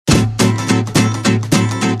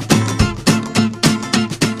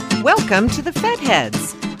Welcome to the Fed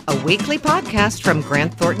Heads, a weekly podcast from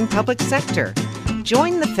Grant Thornton Public Sector.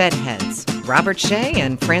 Join the Fed Heads, Robert Shea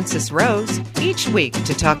and Francis Rose, each week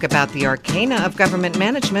to talk about the arcana of government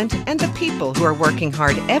management and the people who are working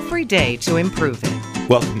hard every day to improve it.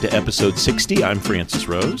 Welcome to episode 60. I'm Francis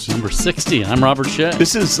Rose. Number 60. I'm Robert Shea.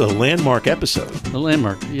 This is a landmark episode. A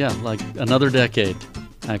landmark, yeah, like another decade.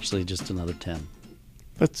 Actually, just another 10.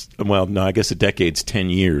 I guess a decade's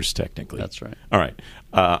 10 years, technically. That's right. All right.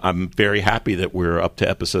 I'm very happy that we're up to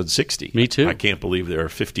episode 60. Me too. I can't believe there are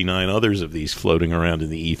 59 others of these floating around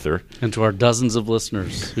in the ether. And to our dozens of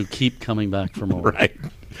listeners who keep coming back for more.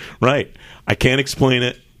 Right. I can't explain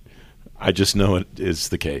it. I just know it is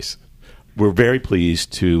the case. We're very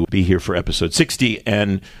pleased to be here for episode 60.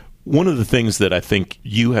 And one of the things that I think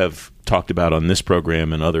you have talked about on this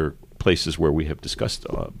program and other places where we have discussed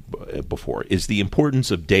before is the importance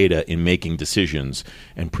of data in making decisions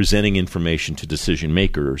and presenting information to decision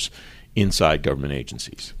makers inside government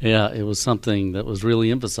agencies. Yeah, it was something that was really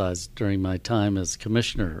emphasized during my time as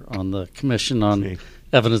commissioner on the Commission on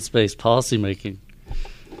Evidence-Based Policymaking.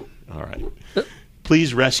 All right.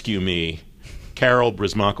 Please rescue me, Carol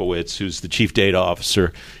Brismakowicz, who's the Chief Data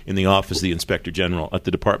Officer in the Office of the Inspector General at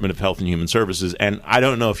the Department of Health and Human Services. And I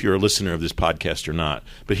don't know if you're a listener of this podcast or not,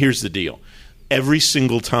 but here's the deal. Every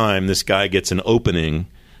single time this guy gets an opening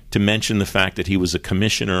to mention the fact that he was a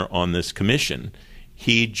commissioner on this commission,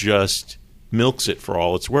 he just milks it for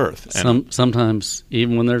all it's worth. And sometimes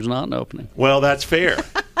even when there's not an opening. Well, that's fair.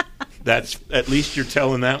 That's at least you're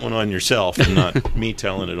telling that one on yourself and not me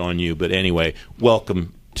telling it on you. But anyway,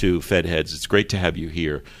 welcome to Fed Heads. It's great to have you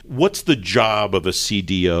here. What's the job of a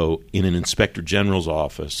CDO in an Inspector General's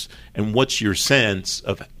office, and what's your sense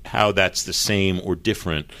of how that's the same or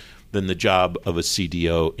different than the job of a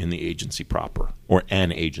CDO in the agency proper or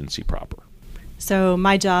an agency proper? So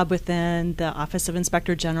my job within the Office of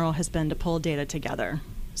Inspector General has been to pull data together.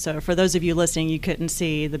 So for those of you listening, you couldn't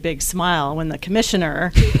see the big smile when the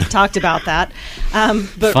commissioner talked about that.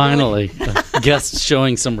 But finally, guests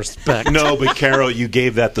showing some respect. No, but Carol, you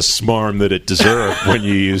gave that the smarm that it deserved when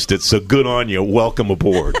you used it. So good on you. Welcome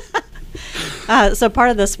aboard. So part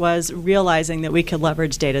of this was realizing that we could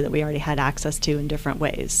leverage data that we already had access to in different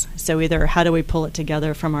ways. So either how do we pull it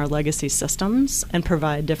together from our legacy systems and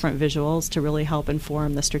provide different visuals to really help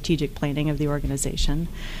inform the strategic planning of the organization,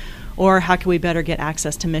 or how can we better get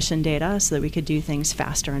access to mission data so that we could do things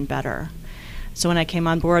faster and better? So when I came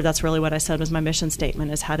on board, that's really what I said was my mission statement,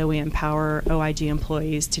 is how do we empower OIG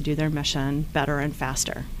employees to do their mission better and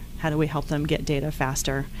faster? How do we help them get data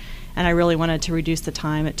faster? And I really wanted to reduce the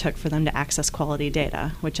time it took for them to access quality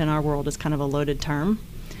data, which in our world is kind of a loaded term.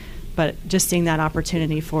 But just seeing that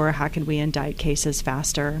opportunity for how can we indict cases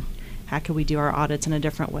faster? How could we do our audits in a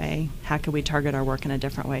different way? How could we target our work in a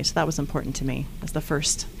different way? So that was important to me as the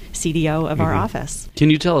first CDO of our office. Can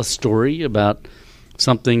you tell a story about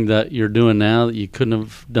something that you're doing now that you couldn't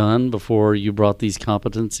have done before you brought these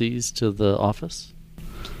competencies to the office?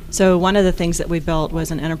 So one of the things that we built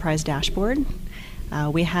was an enterprise dashboard.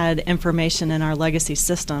 We had information in our legacy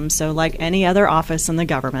system. So like any other office in the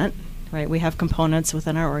government, right, we have components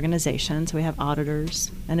within our organizations. We have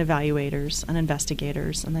auditors and evaluators and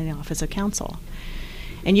investigators and then the Office of Counsel.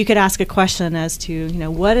 And you could ask a question as to,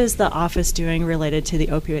 what is the office doing related to the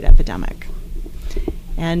opioid epidemic?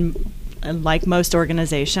 And like most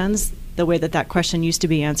organizations, the way that question used to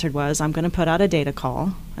be answered was, I'm going to put out a data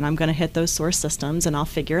call, and I'm going to hit those source systems, and I'll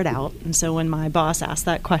figure it out. And so when my boss asks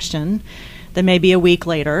that question, then maybe a week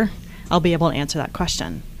later, I'll be able to answer that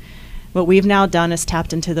question. What we've now done is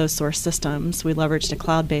tapped into those source systems. We leveraged a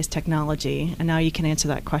cloud-based technology, and now you can answer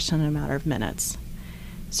that question in a matter of minutes.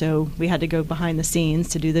 So we had to go behind the scenes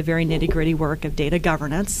to do the very nitty-gritty work of data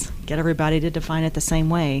governance, get everybody to define it the same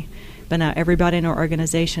way. But now everybody in our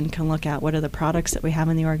organization can look at what are the products that we have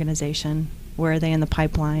in the organization, where are they in the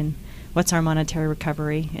pipeline, what's our monetary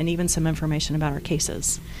recovery, and even some information about our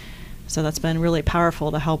cases. So that's been really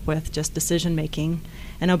powerful to help with just decision making.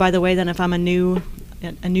 And oh, by the way, then if I'm a new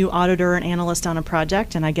auditor and analyst on a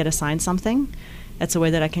project and I get assigned something, it's a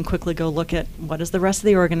way that I can quickly go look at what is the rest of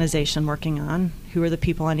the organization working on, who are the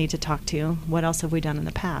people I need to talk to, what else have we done in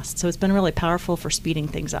the past. So it's been really powerful for speeding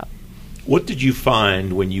things up. What did you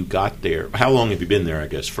find when you got there? How long have you been there, I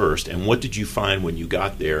guess, first? And what did you find when you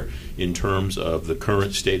got there in terms of the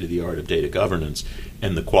current state-of-the-art of data governance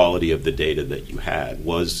and the quality of the data that you had?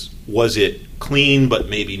 Was it clean but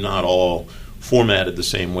maybe not all formatted the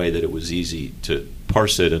same way that it was easy to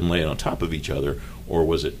parse it and lay it on top of each other, or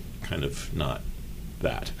was it kind of not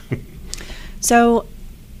that? So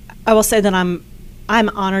I will say that I'm I'm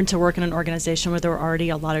honored to work in an organization where there were already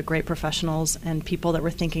a lot of great professionals and people that were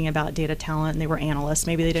thinking about data talent, and they were analysts.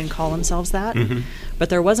 Maybe they didn't call themselves that, but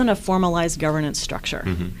there wasn't a formalized governance structure.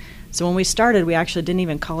 So when we started, we actually didn't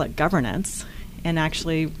even call it governance. And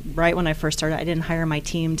actually, right when I first started, I didn't hire my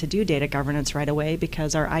team to do data governance right away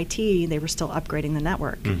because our IT, they were still upgrading the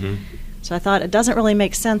network. So I thought it doesn't really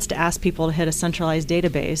make sense to ask people to hit a centralized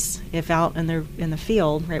database if out in the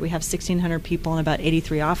field, right, we have 1,600 people in about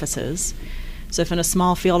 83 offices. So if in a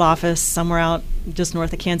small field office somewhere out just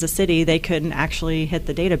north of Kansas City, they couldn't actually hit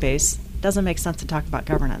the database, it doesn't make sense to talk about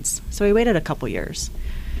governance. So we waited a couple years.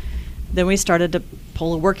 Then we started to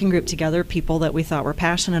pull a working group together, people that we thought were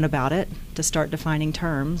passionate about it, to start defining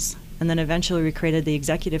terms. And then eventually we created the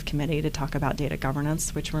executive committee to talk about data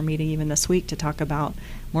governance, which we're meeting even this week to talk about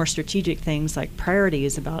more strategic things like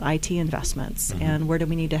priorities about IT investments and where do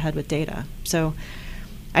we need to head with data. So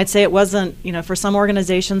I'd say it wasn't, for some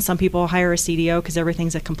organizations, some people hire a CDO because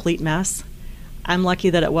everything's a complete mess. I'm lucky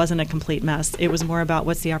that it wasn't a complete mess. It was more about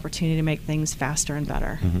what's the opportunity to make things faster and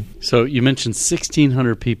better. So you mentioned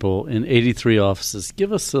 1,600 people in 83 offices.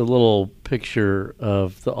 Give us a little picture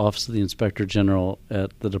of the Office of the Inspector General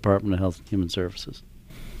at the Department of Health and Human Services.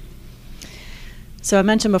 So I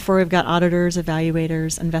mentioned before we've got auditors,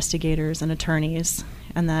 evaluators, investigators, and attorneys,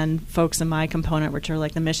 and then folks in my component, which are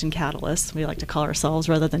like the mission catalysts, we like to call ourselves,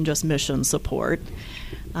 rather than just mission support,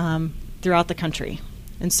 throughout the country.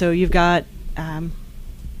 And so you've got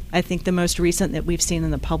I think the most recent that we've seen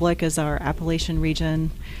in the public is our Appalachian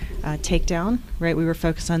region takedown, right? We were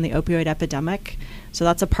focused on the opioid epidemic. So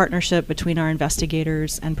that's a partnership between our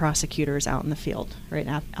investigators and prosecutors out in the field, right,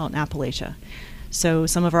 out in Appalachia. So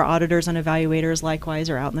some of our auditors and evaluators likewise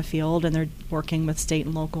are out in the field, and they're working with state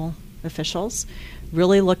and local officials,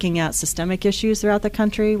 really looking at systemic issues throughout the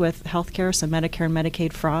country with healthcare, so Medicare and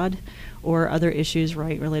Medicaid fraud, or other issues,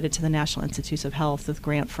 right, related to the National Institutes of Health with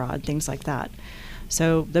grant fraud, things like that.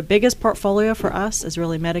 So the biggest portfolio for us is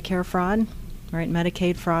really Medicare fraud, right,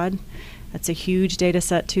 Medicaid fraud. That's a huge data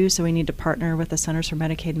set too, so we need to partner with the Centers for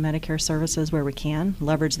Medicaid and Medicare Services where we can,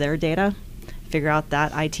 leverage their data, figure out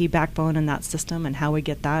that IT backbone in that system and how we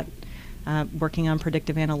get that, working on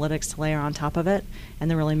predictive analytics to layer on top of it, and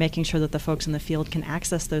then really making sure that the folks in the field can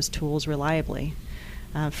access those tools reliably.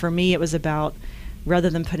 For me, it was about, rather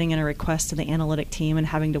than putting in a request to the analytic team and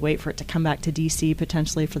having to wait for it to come back to DC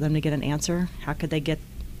potentially for them to get an answer, how could they get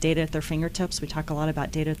data at their fingertips? We talk a lot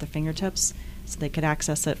about data at their fingertips, so they could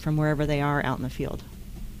access it from wherever they are out in the field.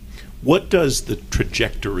 What does the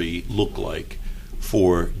trajectory look like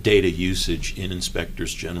for data usage in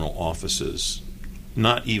inspectors general offices,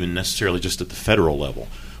 not even necessarily just at the federal level,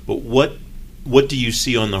 but what do you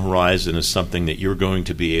see on the horizon as something that you're going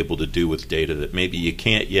to be able to do with data that maybe you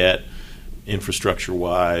can't yet,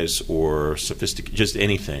 infrastructure-wise or just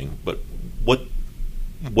anything, but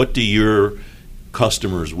what do your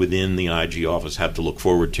customers within the IG office have to look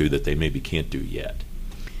forward to that they maybe can't do yet?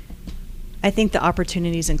 I think the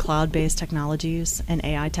opportunities in cloud-based technologies and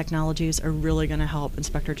AI technologies are really going to help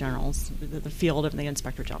inspector generals, the field of the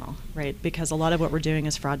inspector general, right? Because a lot of what we're doing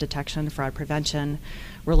is fraud detection, fraud prevention.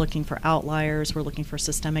 We're looking for outliers. We're looking for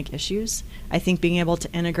systemic issues. I think being able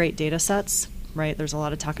to integrate data sets, right? There's a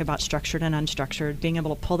lot of talk about structured and unstructured. Being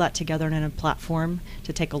able to pull that together in a platform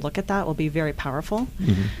to take a look at that will be very powerful.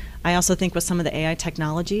 I also think with some of the AI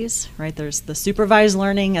technologies, right, there's the supervised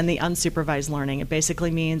learning and the unsupervised learning. It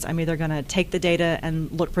basically means I'm either going to take the data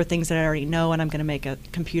and look for things that I already know and I'm going to make a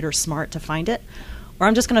computer smart to find it, or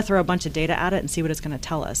I'm just going to throw a bunch of data at it and see what it's going to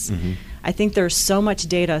tell us. I think there's so much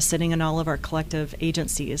data sitting in all of our collective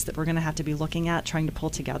agencies that we're going to have to be looking at, trying to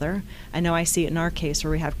pull together. I know I see it in our case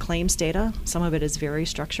where we have claims data. Some of it is very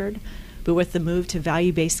structured, but with the move to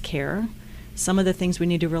value-based care, some of the things we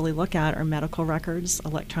need to really look at are medical records,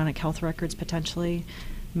 electronic health records potentially,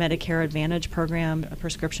 Medicare Advantage program, a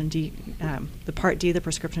prescription D, the Part D, the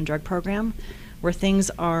prescription drug program, where things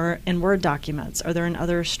are in Word documents or they're in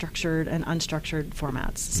other structured and unstructured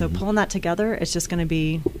formats. So pulling that together, it's just going to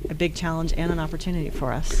be a big challenge and an opportunity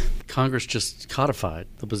for us. Congress just codified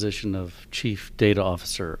the position of Chief Data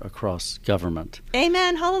Officer across government.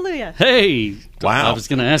 Amen. Hallelujah. Hey! Wow. I was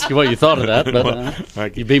going to ask you what you thought of that,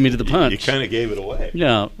 but you beat me to the punch. You kind of gave it away.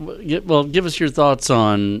 Yeah. Well, give us your thoughts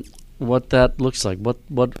on what that looks like,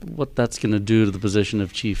 what that's going to do to the position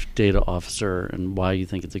of Chief Data Officer, and why you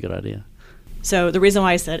think it's a good idea. So the reason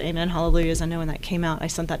why I said amen, hallelujah, is I know when that came out, I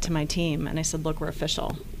sent that to my team, and I said, look, we're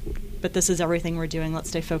official. But this is everything we're doing. Let's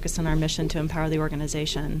stay focused on our mission to empower the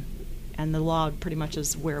organization. And the law pretty much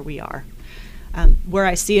is where we are. Where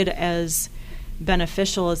I see it as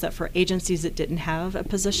beneficial is that for agencies that didn't have a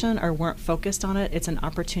position or weren't focused on it, it's an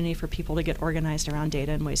opportunity for people to get organized around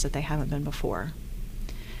data in ways that they haven't been before.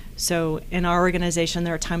 So in our organization,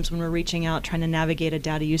 there are times when we're reaching out, trying to navigate a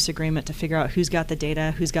data use agreement to figure out who's got the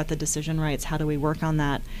data, who's got the decision rights, how do we work on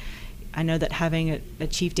that. I know that having a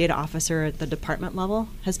chief data officer at the department level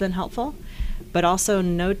has been helpful, but also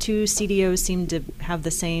no two CDOs seem to have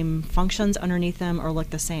the same functions underneath them or look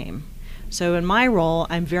the same. So in my role,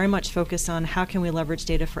 I'm very much focused on how can we leverage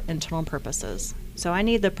data for internal purposes. So I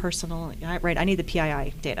need the I need the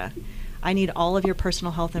PII data. I need all of your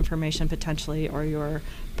personal health information potentially, or your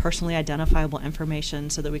personally identifiable information,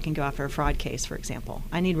 so that we can go after a fraud case, for example.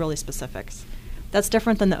 I need really specifics. That's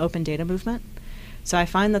different than the open data movement. So I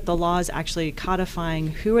find that the law is actually codifying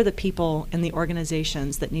who are the people in the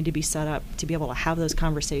organizations that need to be set up to be able to have those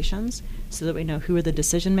conversations, so that we know who are the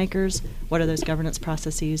decision makers, what are those governance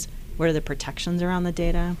processes, what are the protections around the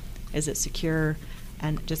data, is it secure,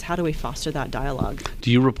 and just how do we foster that dialogue.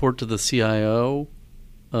 Do you report to the CIO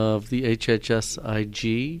of the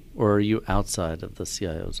HHSIG, or are you outside of the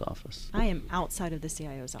CIO's office? I am outside of the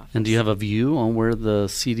CIO's office. And do you have a view on where the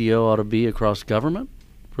CDO ought to be across government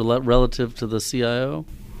relative to the CIO?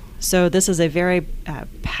 So this is a very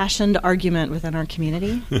passionate argument within our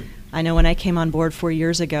community. I know when I came on board 4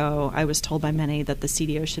 years ago, I was told by many that the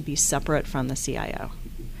CDO should be separate from the CIO.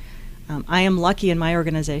 I am lucky in my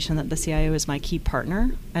organization that the CIO is my key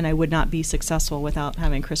partner, and I would not be successful without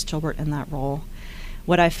having Chris Chilbert in that role.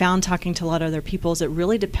 What I found talking to a lot of other people is it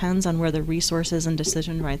really depends on where the resources and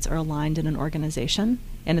decision rights are aligned in an organization,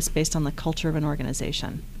 and it's based on the culture of an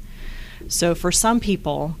organization. So for some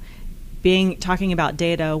people, talking about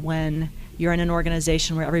data when you're in an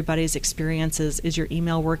organization where everybody's experience is your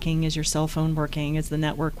email working, is your cell phone working, is the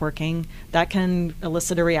network working, that can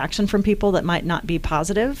elicit a reaction from people that might not be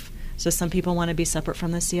positive. So some people want to be separate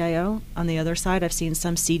from the CIO. On the other side, I've seen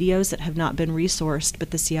some CDOs that have not been resourced, but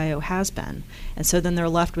the CIO has been. And so then they're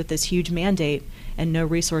left with this huge mandate and no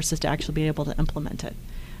resources to actually be able to implement it.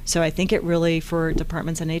 So I think it really, for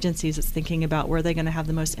departments and agencies, it's thinking about where they're going to have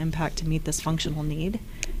the most impact to meet this functional need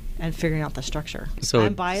and figuring out the structure. So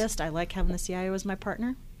I'm biased. I like having the CIO as my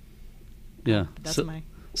partner. Yeah.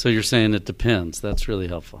 So you're saying it depends. That's really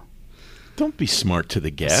helpful. Don't be smart to the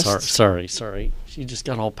guests. Sorry. She just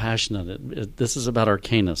got all passionate. This is about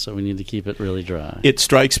Arcana, so we need to keep it really dry. It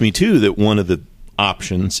strikes me, too, that one of the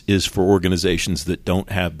options is for organizations that don't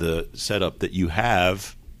have the setup that you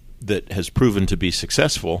have that has proven to be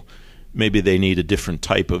successful. Maybe they need a different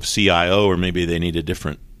type of CIO, or maybe they need a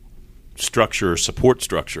different structure or support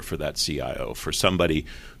structure for that CIO, for somebody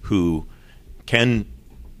who can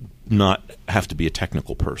not have to be a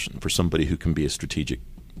technical person, for somebody who can be a strategic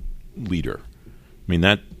leader. I mean,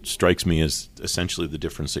 that strikes me as essentially the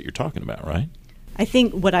difference that you're talking about, right? I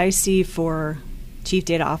think what I see for chief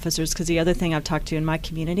data officers, because the other thing I've talked to in my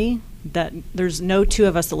community, that there's no two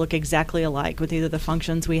of us that look exactly alike with either the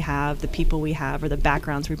functions we have, the people we have, or the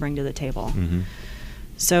backgrounds we bring to the table. Mm-hmm.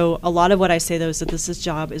 So a lot of what I say, though, is that this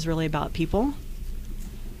job is really about people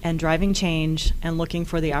and driving change and looking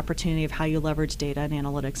for the opportunity of how you leverage data and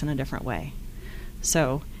analytics in a different way.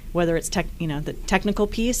 So whether it's the technical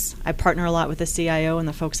piece, I partner a lot with the CIO and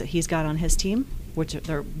the folks that he's got on his team, which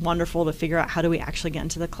they're wonderful to figure out how do we actually get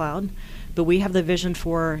into the cloud. But we have the vision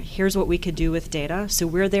for here's what we could do with data. So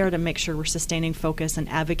we're there to make sure we're sustaining focus and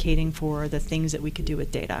advocating for the things that we could do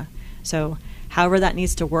with data. So however that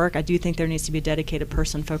needs to work, I do think there needs to be a dedicated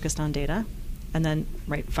person focused on data. And then,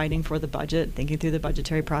 fighting for the budget, thinking through the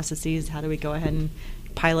budgetary processes, how do we go ahead and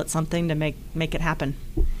pilot something to make it happen.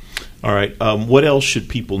 All right. What else should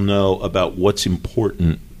people know about what's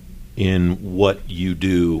important in what you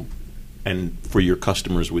do and for your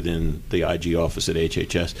customers within the IG office at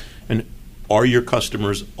HHS? And are your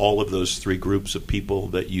customers all of those three groups of people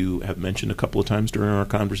that you have mentioned a couple of times during our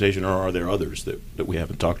conversation, or are there others that we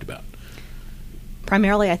haven't talked about?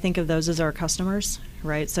 Primarily, I think of those as our customers,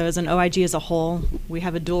 right? So as an OIG as a whole, we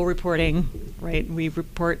have a dual reporting, right? We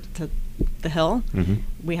report to the Hill. Mm-hmm.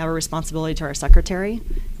 We have a responsibility to our secretary,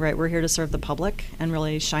 right? We're here to serve the public and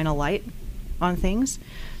really shine a light on things.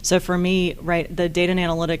 So for me, right, the data and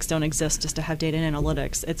analytics don't exist just to have data and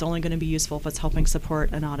analytics. It's only going to be useful if it's helping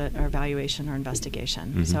support an audit or evaluation or investigation.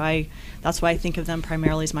 Mm-hmm. So that's why I think of them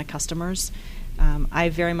primarily as my customers. I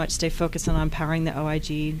very much stay focused on empowering the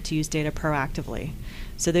OIG to use data proactively.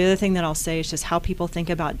 So the other thing that I'll say is just how people think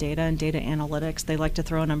about data and data analytics. They like to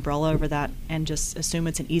throw an umbrella over that and just assume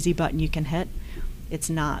it's an easy button you can hit. It's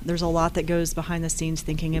not. There's a lot that goes behind the scenes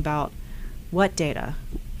thinking about what data,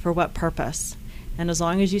 for what purpose. And as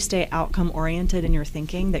long as you stay outcome-oriented in your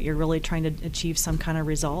thinking, that you're really trying to achieve some kind of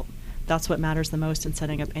result, that's what matters the most in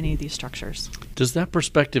setting up any of these structures. Does that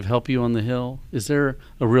perspective help you on the Hill? Is there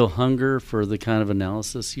a real hunger for the kind of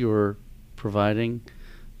analysis you're providing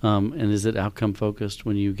And is it outcome focused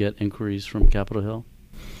when you get inquiries from Capitol Hill?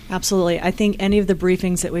 Absolutely. I think any of the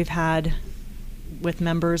briefings that we've had with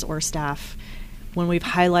members or staff, when we've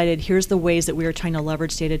highlighted, here's the ways that we are trying to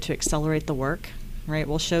leverage data to accelerate the work, right?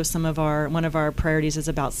 We'll show one of our priorities is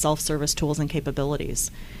about self-service tools and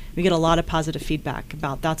capabilities. We get a lot of positive feedback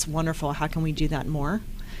about that's wonderful. How can we do that more?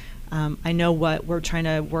 I know what we're trying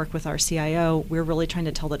to work with our CIO. We're really trying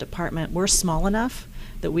to tell the department we're small enough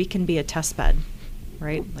that we can be a test bed,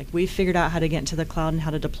 right? Like we've figured out how to get into the cloud and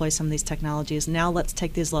how to deploy some of these technologies. Now let's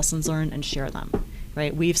take these lessons learned and share them,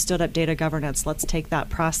 right? We've stood up data governance. Let's take that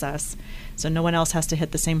process so no one else has to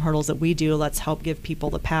hit the same hurdles that we do. Let's help give people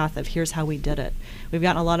the path of here's how we did it. We've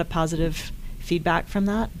gotten a lot of positive feedback from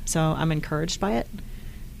that, so I'm encouraged by it.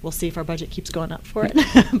 We'll see if our budget keeps going up for it.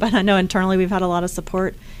 But I know internally we've had a lot of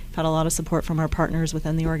support. We've had a lot of support from our partners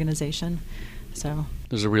within the organization. So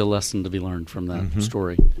there's a real lesson to be learned from that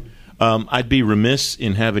story. I'd be remiss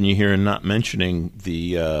in having you here and not mentioning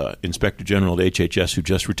the Inspector General at HHS who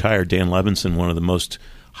just retired, Dan Levinson, one of the most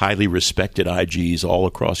highly respected IGs all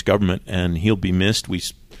across government, and he'll be missed. We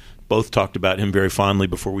both talked about him very fondly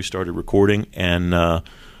before we started recording, and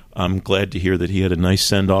I'm glad to hear that he had a nice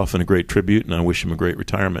send-off and a great tribute, and I wish him a great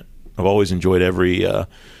retirement. I've always enjoyed every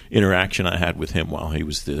interaction I had with him while he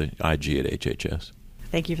was the IG at HHS.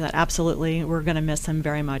 Thank you for that. Absolutely. We're going to miss him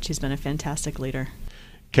very much. He's been a fantastic leader.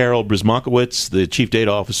 Carol Brysmakowicz, the Chief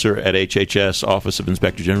Data Officer at HHS, Office of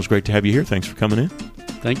Inspector General. It's great to have you here. Thanks for coming in.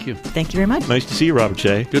 Thank you. Thank you very much. Nice to see you, Robert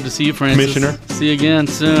Shea. Good to see you, Francis. Commissioner. See you again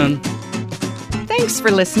soon. Thanks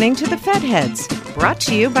for listening to The Fed Heads, brought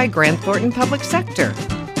to you by Grant Thornton Public Sector.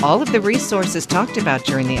 All of the resources talked about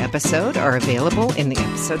during the episode are available in the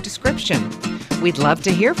episode description. We'd love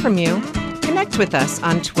to hear from you. Connect with us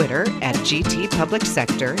on Twitter at GT Public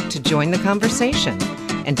Sector to join the conversation.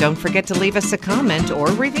 And don't forget to leave us a comment or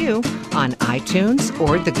review on iTunes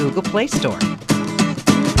or the Google Play Store.